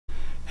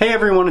Hey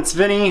everyone, it's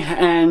Vinny,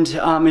 and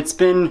it's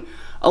been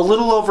a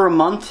little over a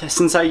month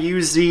since I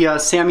used the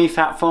Sammy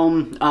Fat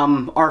Foam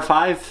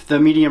R5, the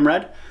medium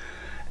red.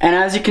 And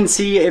as you can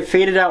see, it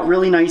faded out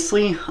really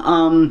nicely.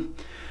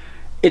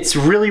 It's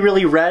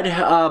really red,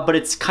 but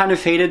it's kind of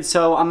faded,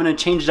 so I'm gonna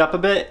change it up a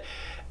bit.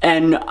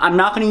 And I'm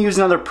not gonna use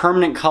another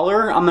permanent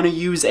color. I'm gonna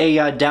use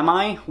a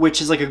demi,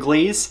 which is like a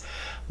glaze.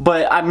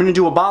 But I'm gonna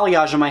do a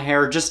balayage on my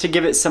hair just to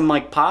give it some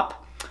like pop.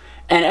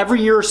 And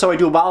every year or so I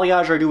do a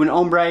balayage or I do an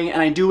ombre,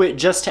 and I do it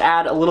just to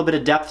add a little bit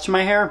of depth to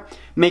my hair,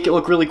 make it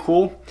look really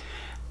cool.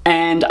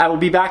 And I will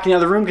be back in the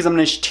other room because I'm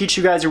going to teach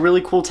you guys a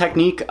really cool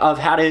technique of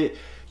how to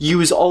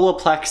use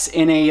Olaplex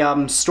in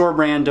a store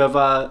brand of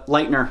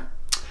lightener.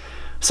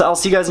 So I'll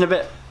see you guys in a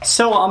bit.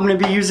 So I'm going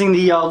to be using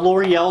the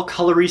L'Oreal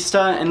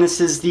Colorista, and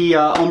this is the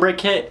ombre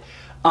kit.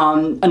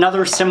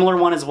 Another similar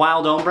one is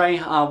Wild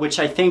Ombre, which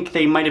I think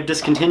they might have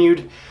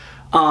discontinued.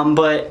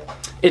 But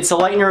it's a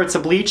lightener, it's a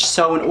bleach,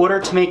 so in order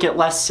to make it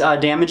less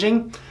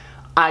damaging,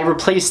 I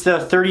replaced the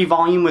 30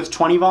 volume with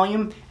 20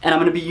 volume, and I'm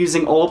going to be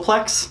using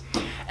Olaplex.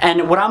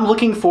 And what I'm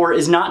looking for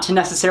is not to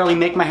necessarily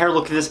make my hair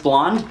look this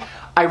blonde.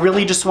 I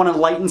really just want to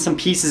lighten some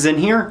pieces in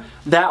here.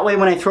 That way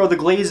when I throw the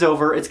glaze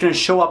over, it's going to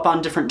show up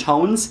on different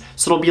tones,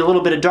 so it'll be a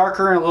little bit of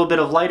darker and a little bit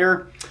of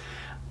lighter.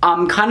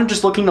 I'm kind of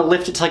just looking to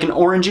lift it to like an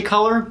orangey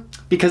color,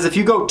 because if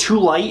you go too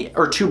light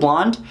or too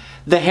blonde,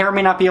 the hair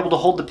may not be able to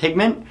hold the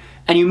pigment,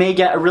 and you may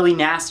get a really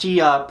nasty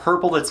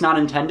purple that's not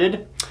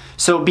intended.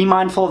 So be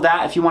mindful of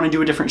that if you want to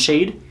do a different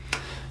shade.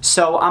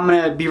 So I'm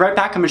going to be right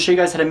back. I'm going to show you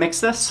guys how to mix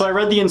this. So I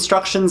read the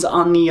instructions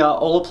on the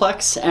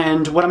Olaplex,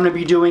 and what I'm going to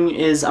be doing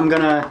is I'm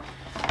going to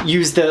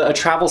use a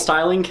travel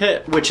styling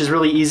kit, which is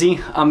really easy.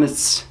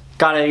 It's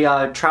got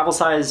a travel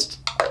sized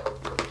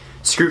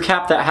screw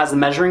cap that has the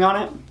measuring on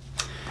it.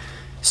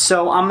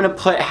 So I'm going to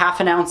put half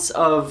an ounce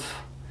of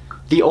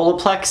the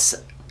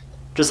Olaplex,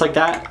 just like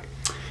that,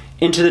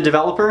 into the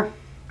developer.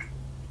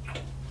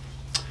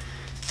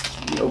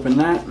 Open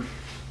that,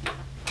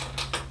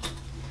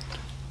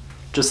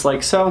 just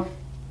like so.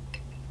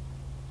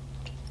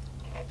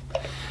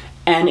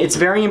 And it's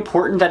very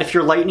important that if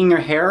you're lightening your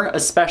hair,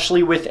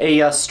 especially with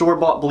a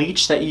store-bought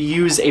bleach, that you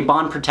use a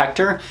bond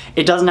protector.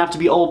 It doesn't have to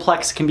be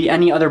Olaplex, it can be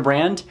any other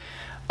brand.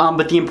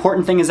 But the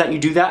important thing is that you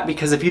do that,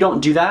 because if you don't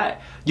do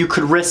that, you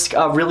could risk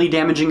really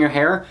damaging your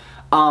hair.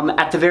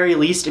 At the very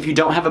least, if you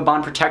don't have a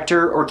bond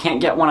protector or can't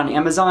get one on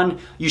Amazon,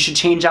 you should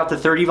change out the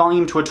 30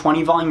 volume to a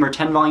 20 volume or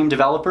 10 volume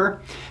developer,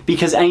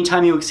 because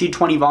anytime you exceed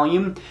 20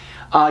 volume,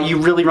 you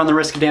really run the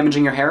risk of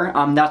damaging your hair.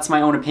 That's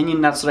my own opinion.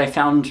 That's what I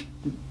found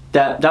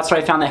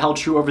that held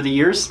true over the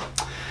years.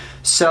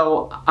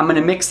 So I'm going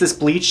to mix this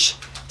bleach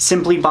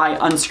simply by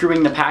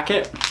unscrewing the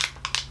packet.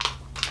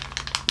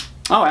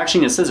 Oh, I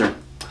actually need a scissor.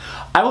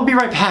 I will be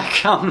right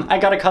back. I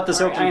gotta cut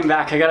this open. I am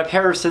back. I got a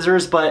pair of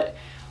scissors, but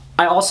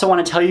I also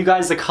want to tell you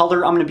guys the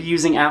color I'm going to be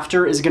using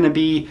after is going to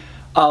be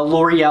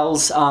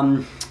L'Oreal's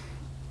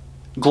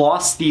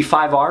gloss, the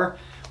 5R,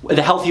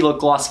 the Healthy Look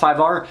Gloss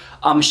 5R.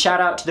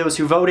 Shout out to those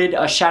who voted.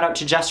 Shout out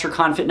to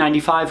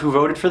JesterConfit95 who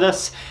voted for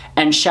this,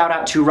 and shout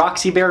out to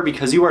Roxy Bear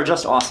because you are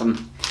just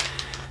awesome.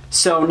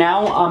 So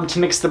now to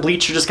mix the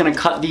bleach, you're just going to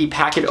cut the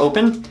packet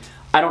open.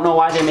 I don't know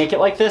why they make it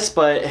like this,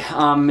 but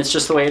it's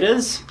just the way it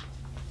is.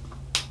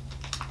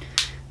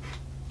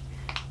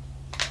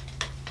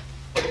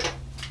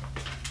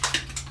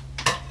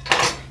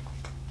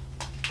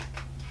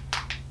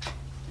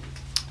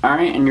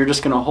 Alright, and you're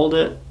just going to hold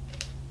it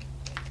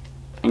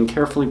and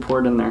carefully pour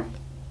it in there.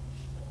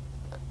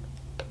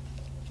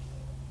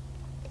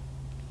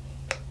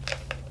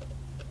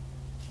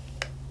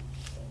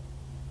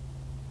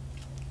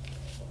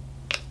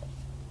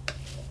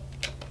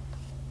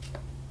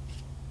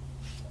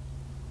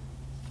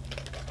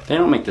 They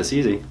don't make this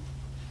easy.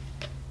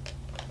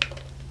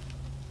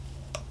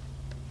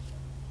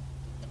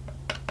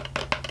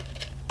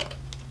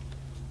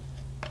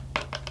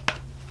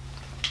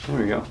 There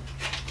we go.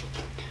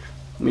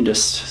 Let me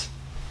just...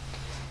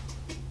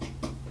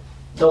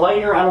 The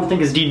lightener I don't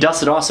think is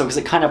de-dusted also because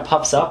it kind of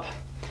puffs up.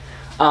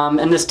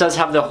 And this does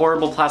have the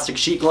horrible plastic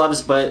sheet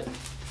gloves, but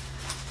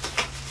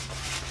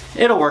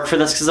it'll work for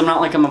this because I'm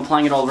not like I'm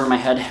applying it all over my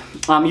head.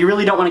 You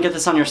really don't want to get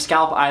this on your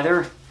scalp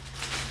either.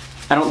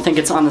 I don't think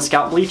it's on the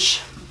scalp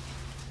bleach.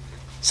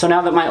 So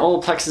now that my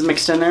Olaplex is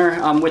mixed in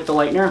there with the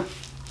lightener,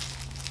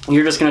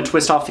 you're just going to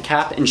twist off the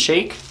cap and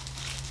shake.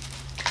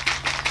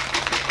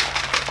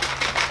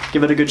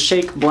 Give it a good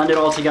shake, blend it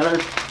all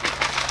together.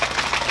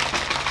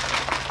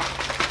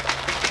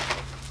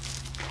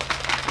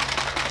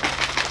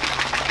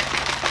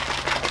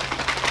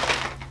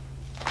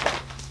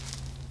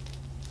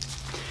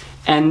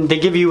 And they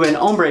give you an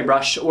ombre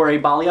brush or a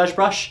balayage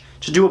brush.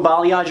 To do a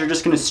balayage, you're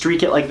just going to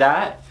streak it like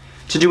that.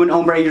 To do an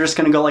ombre, you're just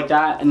going to go like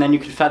that, and then you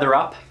can feather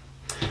up.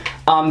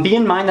 Be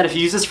in mind that if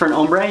you use this for an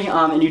ombre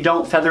and you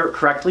don't feather it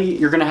correctly,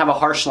 you're going to have a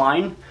harsh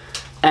line,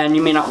 and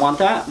you may not want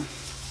that.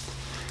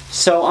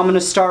 So I'm going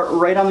to start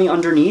right on the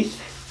underneath,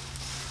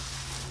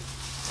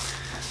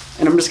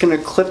 and I'm just going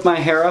to clip my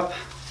hair up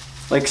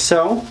like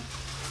so.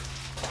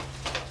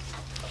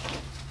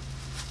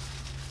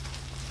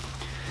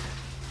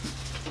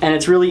 And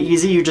it's really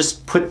easy. You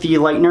just put the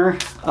lightener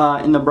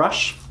in the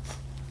brush.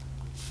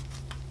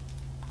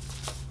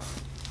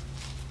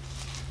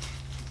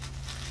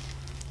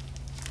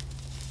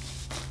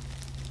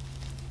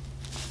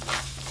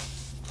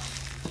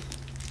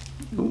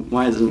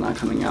 Why is it not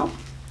coming out?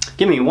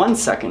 Give me 1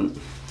 second.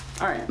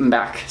 All right, I'm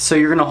back. So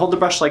you're gonna hold the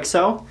brush like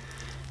so,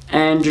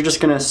 and you're just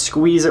gonna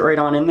squeeze it right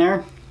on in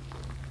there.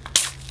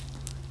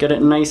 Get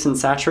it nice and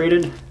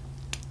saturated.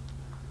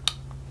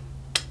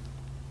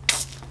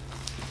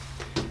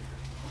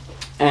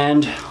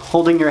 And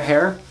holding your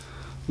hair,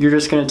 you're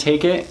just gonna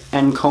take it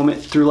and comb it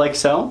through like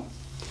so.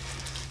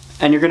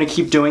 And you're gonna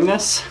keep doing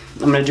this.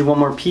 I'm gonna do one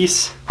more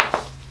piece. I'm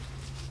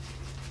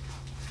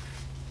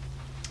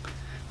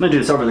gonna do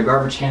this over the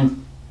garbage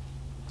can.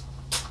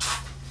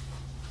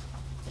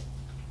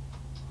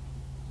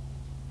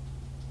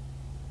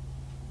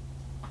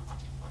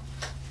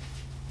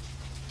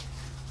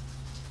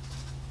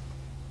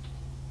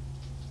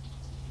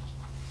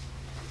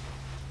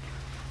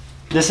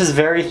 This is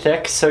very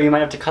thick, so you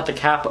might have to cut the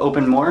cap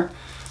open more,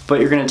 but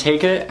you're gonna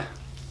take it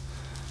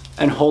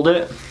and hold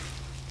it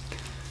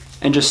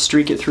and just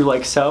streak it through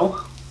like so.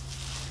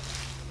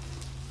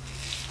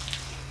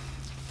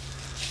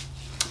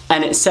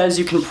 And it says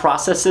you can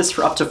process this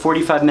for up to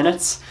 45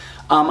 minutes.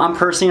 I'm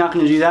personally not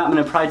gonna do that. I'm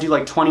gonna probably do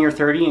like 20 or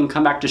 30 and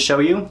come back to show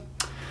you.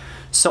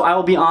 So I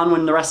will be on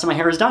when the rest of my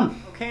hair is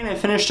done. Okay, and I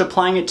finished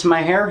applying it to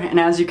my hair, and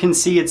as you can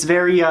see, it's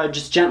very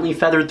just gently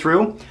feathered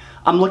through.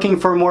 I'm looking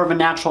for more of a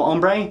natural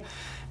ombre.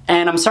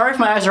 And I'm sorry if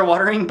my eyes are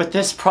watering, but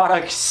this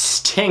product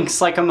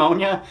stinks like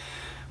ammonia.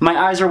 My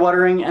eyes are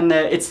watering and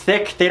it's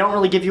thick. They don't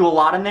really give you a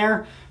lot in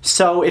there.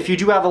 So if you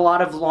do have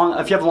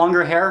if you have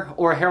longer hair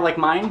or hair like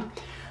mine,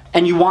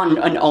 and you want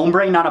an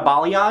ombre, not a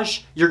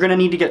balayage, you're gonna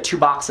need to get 2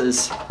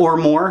 boxes or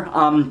more.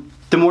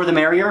 The more the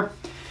merrier.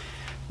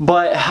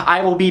 But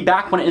I will be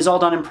back when it is all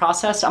done and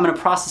processed. I'm gonna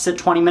process it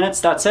 20 minutes,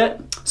 that's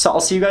it. So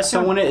I'll see you guys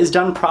soon. So when it is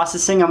done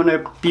processing, I'm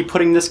gonna be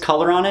putting this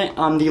color on it,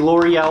 the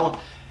L'Oreal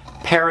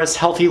Paris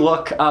Healthy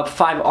Look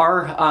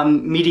 5R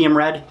medium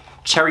red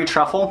cherry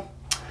truffle.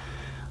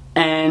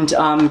 And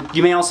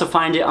you may also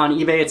find it on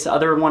eBay. It's the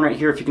other one right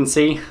here, if you can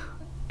see.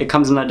 It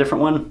comes in a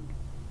different one.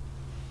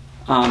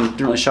 Didn't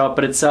really show up,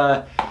 but it's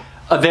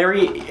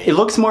it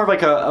looks more of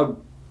like a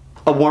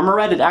warmer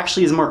red. It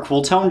actually is more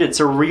cool toned. It's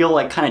a real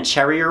like kind of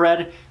cherrier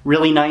red.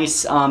 Really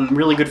nice,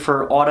 really good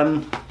for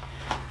autumn.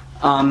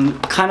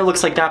 Kind of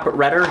looks like that, but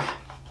redder.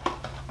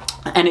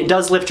 And it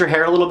does lift your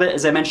hair a little bit,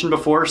 as I mentioned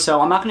before, so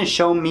I'm not gonna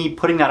show me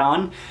putting that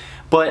on,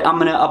 but I'm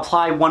gonna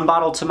apply 1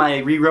 bottle to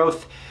my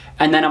regrowth,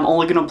 and then I'm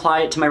only gonna apply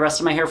it to my rest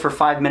of my hair for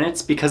 5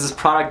 minutes because this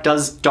product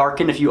does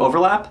darken if you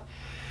overlap.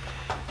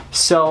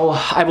 So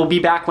I will be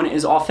back when it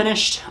is all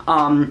finished.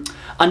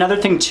 Another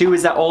thing too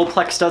is that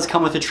Olaplex does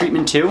come with a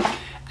treatment too.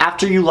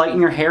 After you lighten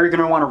your hair, you're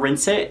gonna wanna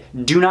rinse it.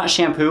 Do not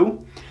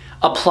shampoo.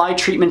 Apply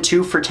treatment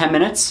 2 for 10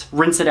 minutes,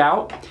 rinse it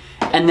out,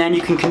 and then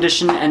you can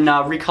condition and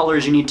recolor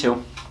as you need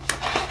to.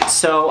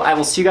 So I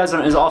will see you guys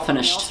when it is all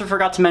finished. I also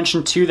forgot to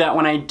mention too that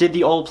when I did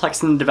the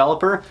Olaplex in the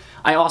developer,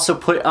 I also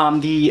put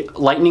the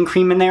lightening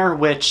cream in there,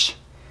 which,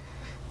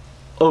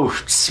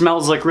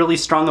 smells like really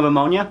strong of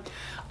ammonia.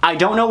 I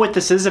don't know what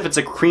this is, if it's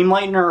a cream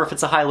lightener or if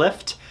it's a high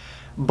lift,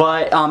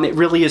 but it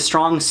really is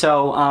strong.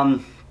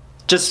 So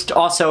just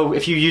also,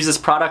 if you use this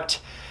product,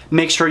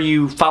 make sure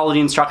you follow the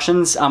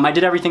instructions. I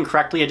did everything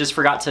correctly, I just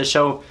forgot to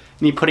show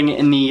me putting it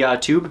in the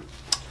tube.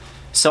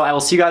 So I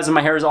will see you guys when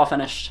my hair is all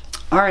finished.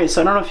 Alright,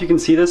 so I don't know if you can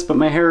see this, but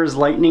my hair is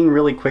lightening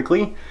really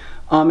quickly.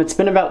 It's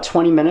been about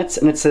 20 minutes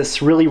and it's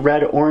this really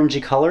red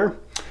orangey color.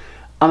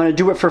 I'm going to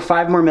do it for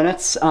 5 more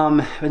minutes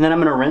and then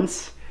I'm going to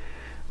rinse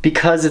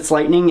because it's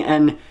lightening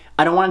and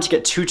I don't want it to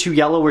get too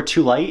yellow or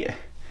too light.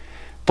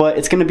 But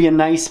it's going to be a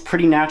nice,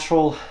 pretty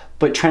natural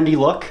but trendy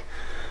look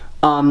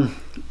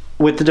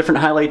with the different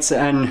highlights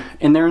and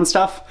in there and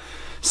stuff.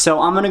 So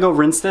I'm going to go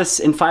rinse this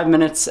in 5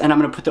 minutes and I'm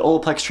going to put the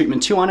Olaplex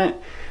treatment 2 on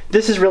it.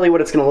 This is really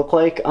what it's gonna look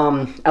like,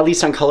 at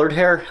least on colored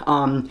hair.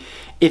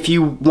 If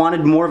you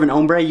wanted more of an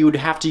ombre, you would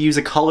have to use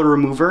a color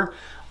remover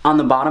on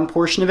the bottom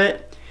portion of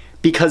it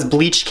because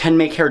bleach can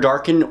make hair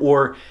darken,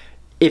 or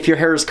if your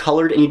hair is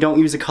colored and you don't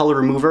use a color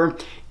remover,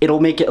 it'll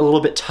make it a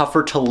little bit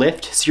tougher to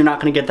lift, so you're not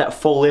gonna get that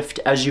full lift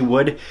as you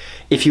would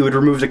if you would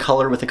remove the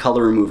color with a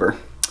color remover.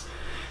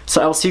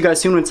 So I'll see you guys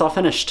soon when it's all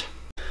finished.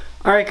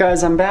 Alright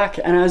guys, I'm back,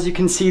 and as you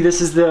can see,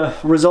 this is the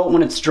result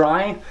when it's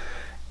dry.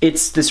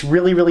 It's this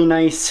really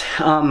nice,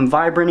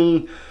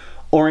 vibrant-y,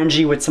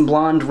 orangey with some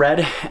blonde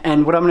red.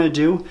 And what I'm gonna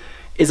do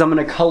is I'm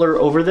gonna color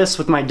over this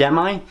with my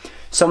demi.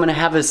 So I'm gonna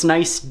have this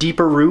nice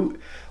deeper root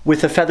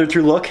with a feathered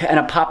through look and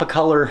a pop of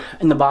color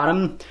in the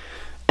bottom.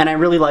 And I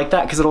really like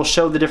that because it'll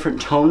show the different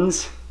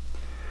tones.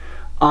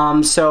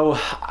 So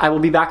I will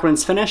be back when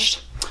it's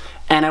finished,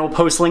 and I will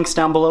post links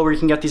down below where you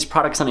can get these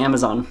products on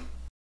Amazon.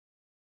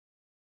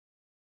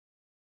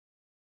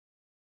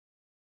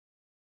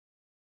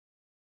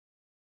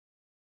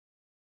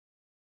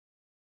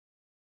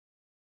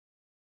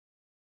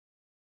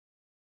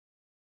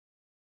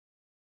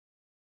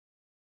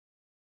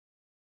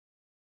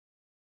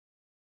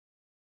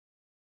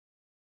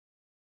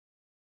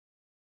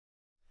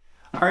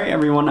 Alright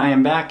everyone, I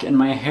am back and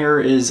my hair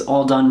is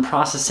all done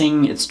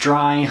processing. It's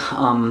dry.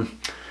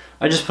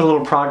 I just put a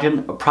little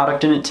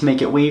product in it to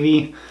make it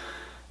wavy.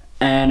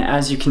 And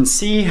as you can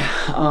see,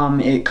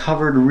 it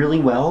covered really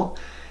well.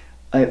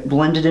 It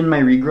blended in my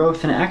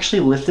regrowth and it actually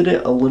lifted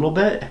it a little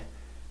bit.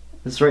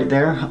 It's right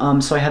there.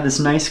 So I have this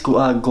nice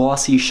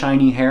glossy,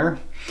 shiny hair.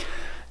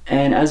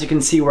 And as you can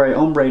see where I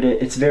ombred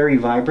it, it's very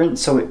vibrant.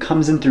 So it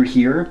comes in through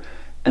here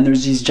and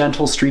there's these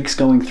gentle streaks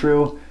going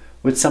through,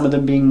 with some of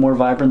them being more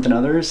vibrant than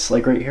others,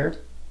 like right here.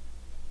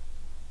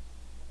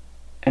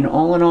 And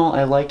all in all,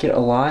 I like it a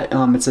lot.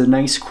 It's a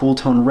nice cool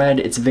tone red.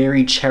 It's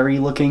very cherry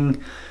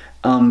looking,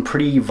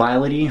 pretty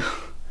violet-y.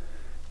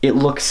 It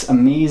looks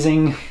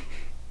amazing.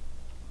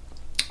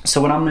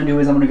 So what I'm gonna do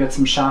is I'm gonna get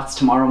some shots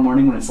tomorrow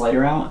morning when it's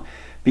lighter out,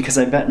 because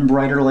I bet in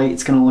brighter light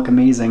it's gonna look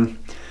amazing.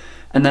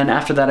 And then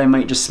after that I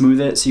might just smooth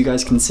it so you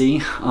guys can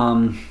see.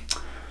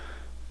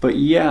 But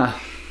yeah,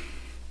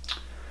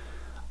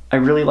 I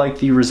really like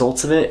the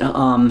results of it.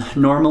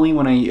 Normally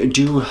when I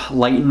do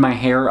lighten my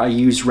hair, I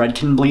use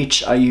Redken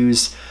bleach. I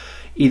use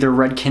either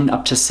Redken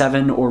up to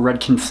 7 or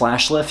Redken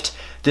Flash Lift.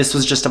 This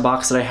was just a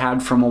box that I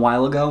had from a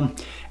while ago,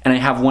 and I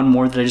have one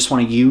more that I just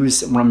want to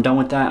use. When I'm done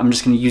with that, I'm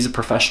just going to use a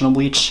professional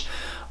bleach.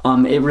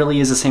 It really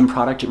is the same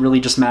product. It really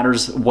just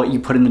matters what you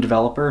put in the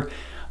developer.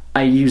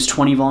 I used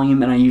 20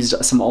 volume and I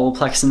used some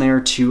Olaplex in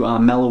there to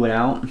mellow it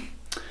out.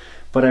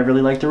 But I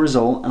really like the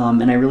result,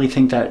 and I really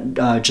think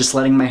that just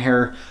letting my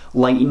hair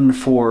lighten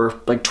for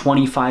like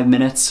 25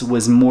 minutes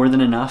was more than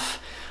enough,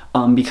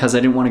 because I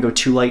didn't want to go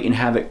too light and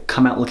have it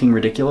come out looking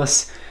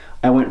ridiculous.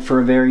 I went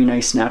for a very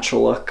nice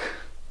natural look,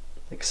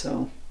 like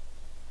so.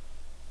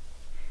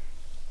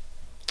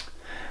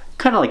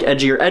 Kind of like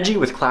edgy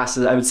with class,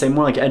 I would say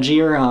more like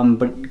edgier,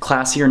 but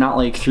classier, not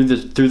like through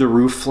the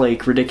roof,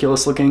 like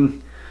ridiculous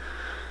looking.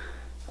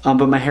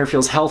 But my hair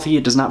feels healthy,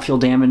 it does not feel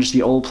damaged.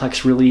 The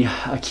Olaplex really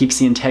keeps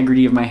the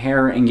integrity of my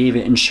hair and gave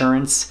it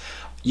insurance.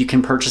 You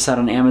can purchase that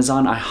on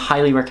Amazon. I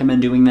highly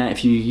recommend doing that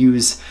if you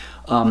use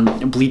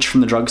bleach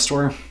from the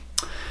drugstore.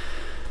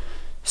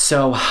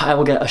 So I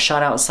will get a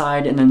shot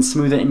outside and then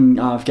smooth it and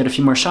get a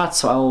few more shots.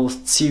 So I will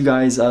see you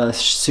guys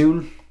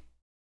soon.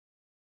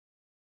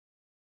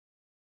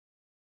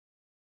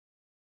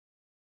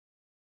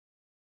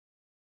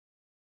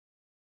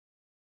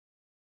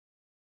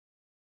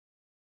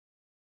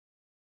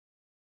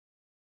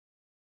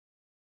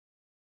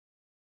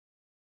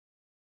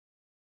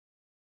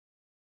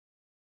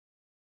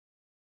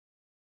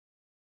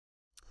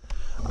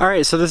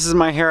 Alright, so this is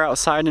my hair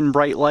outside in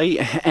bright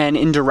light, and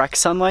in direct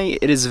sunlight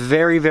it is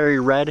very, very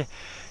red.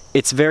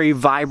 It's very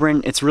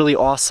vibrant, it's really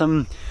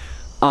awesome.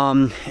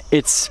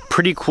 It's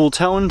pretty cool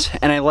toned,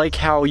 and I like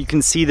how you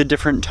can see the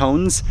different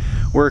tones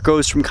where it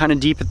goes from kind of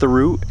deep at the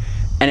root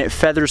and it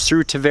feathers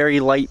through to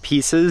very light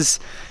pieces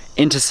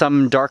into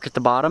some dark at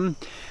the bottom.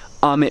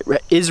 It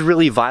is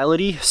really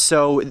violet-y,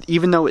 so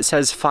even though it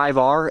says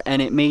 5R and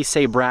it may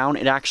say brown,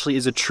 it actually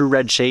is a true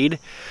red shade.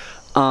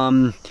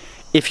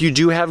 If you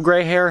do have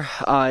gray hair,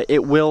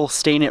 it will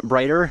stain it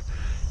brighter.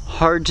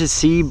 Hard to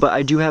see, but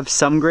I do have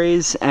some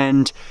grays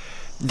and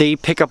they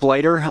pick up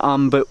lighter,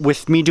 but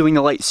with me doing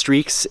the light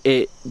streaks,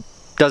 it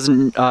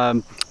doesn't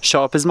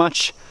show up as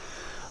much.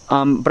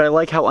 But I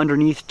like how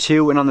underneath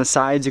too and on the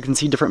sides you can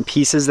see different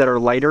pieces that are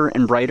lighter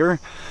and brighter,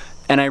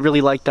 and I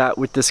really like that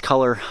with this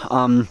color.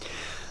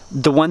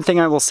 The one thing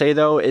I will say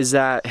though is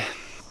that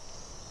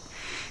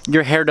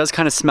your hair does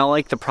kind of smell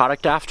like the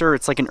product after.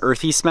 It's like an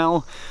earthy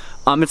smell.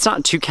 It's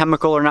not too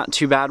chemical or not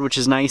too bad, which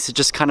is nice. It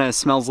just kind of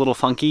smells a little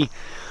funky.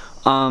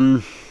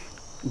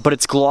 But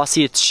it's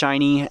glossy, it's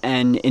shiny,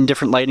 and in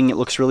different lighting it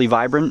looks really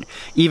vibrant.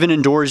 Even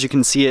indoors you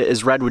can see it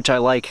as red, which I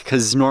like,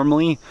 because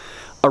normally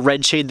a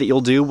red shade that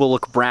you'll do will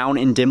look brown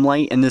in dim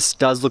light, and this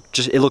does look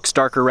it looks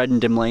darker red in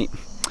dim light.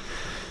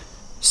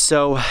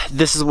 So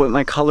this is what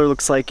my color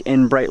looks like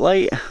in bright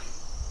light.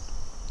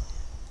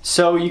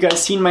 So you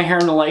guys seen my hair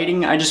in the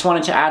lighting. I just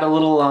wanted to add a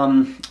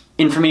little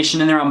information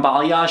in there on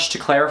balayage to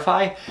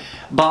clarify.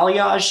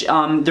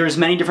 Balayage, there's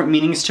many different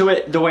meanings to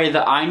it. The way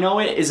that I know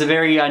it is a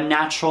very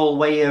natural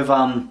way of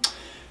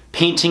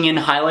painting in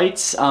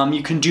highlights.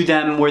 You can do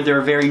them where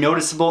they're very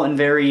noticeable and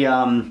very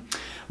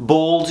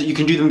bold. You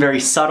can do them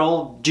very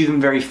subtle, do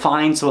them very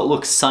fine so it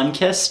looks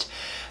sun-kissed.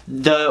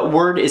 The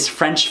word is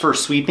French for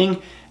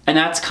sweeping, and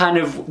that's kind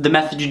of the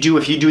method you do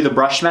if you do the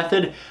brush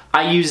method.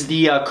 I use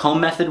the comb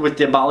method with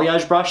the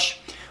balayage brush,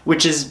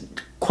 which is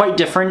quite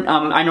different.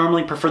 I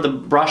normally prefer the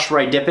brush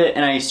where I dip it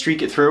and I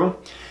streak it through.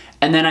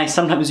 And then I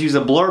sometimes use a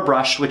blur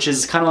brush, which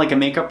is kind of like a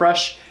makeup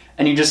brush,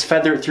 and you just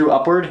feather it through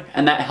upward,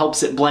 and that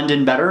helps it blend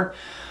in better.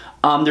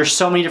 There's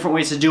so many different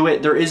ways to do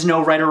it. There is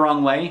no right or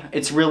wrong way.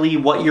 It's really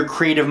what your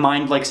creative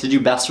mind likes to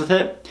do best with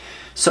it.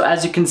 So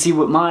as you can see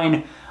with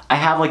mine, I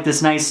have like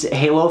this nice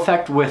halo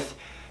effect with,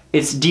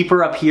 it's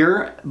deeper up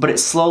here, but it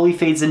slowly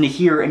fades into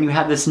here, and you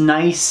have this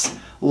nice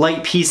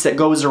light piece that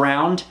goes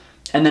around,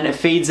 and then it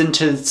fades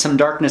into some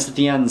darkness at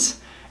the ends.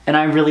 And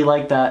I really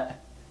like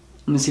that.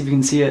 Let me see if you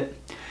can see it.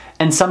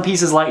 And some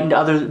pieces lightened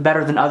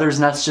better than others,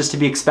 and that's just to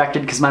be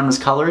expected because mine was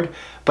colored.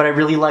 But I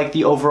really like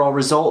the overall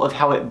result of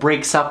how it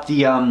breaks up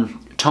the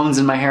tones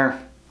in my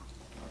hair.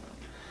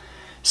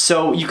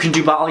 So you can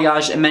do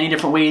balayage in many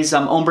different ways.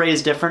 Ombre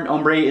is different.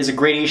 Ombre is a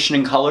gradation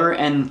in color,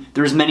 and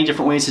there's many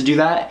different ways to do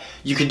that.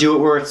 You could do it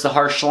where it's the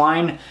harsh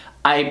line.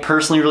 I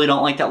personally really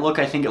don't like that look.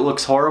 I think it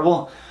looks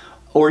horrible.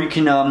 Or you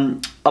can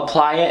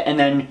apply it and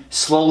then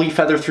slowly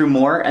feather through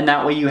more, and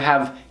that way you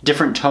have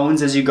different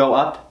tones as you go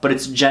up, but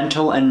it's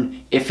gentle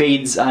and it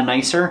fades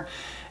nicer.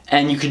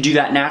 And you could do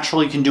that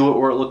naturally. You can do it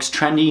where it looks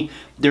trendy.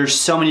 There's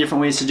so many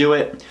different ways to do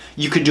it.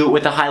 You could do it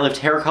with a high lift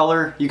hair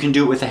color, you can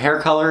do it with a hair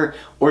color,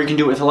 or you can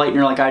do it with a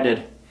lightener like I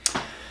did.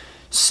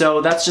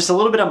 So that's just a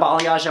little bit of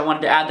balayage. I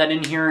wanted to add that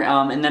in here,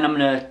 and then I'm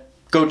gonna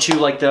go to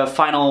like the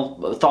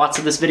final thoughts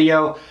of this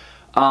video.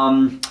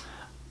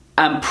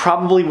 I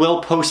probably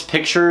will post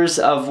pictures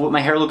of what my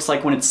hair looks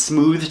like when it's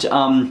smoothed,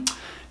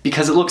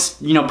 because it looks,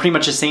 you know, pretty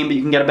much the same, but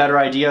you can get a better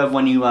idea of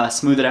when you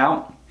smooth it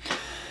out.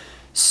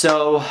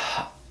 So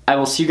I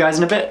will see you guys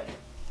in a bit.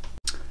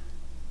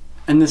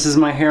 And this is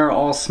my hair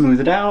all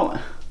smoothed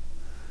out.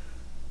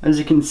 As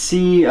you can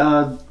see,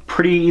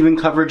 pretty even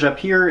coverage up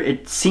here.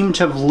 It seemed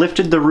to have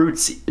lifted the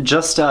roots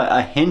just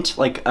a hint,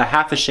 like a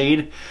half a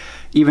shade,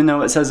 even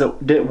though it says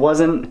it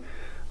wasn't.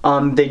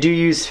 They do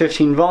use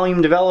 15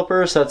 volume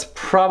developer, so that's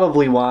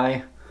probably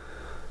why.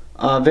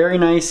 Very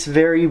nice,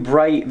 very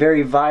bright,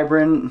 very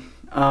vibrant.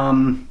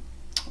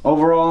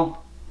 Overall,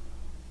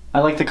 I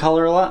like the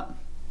color a lot.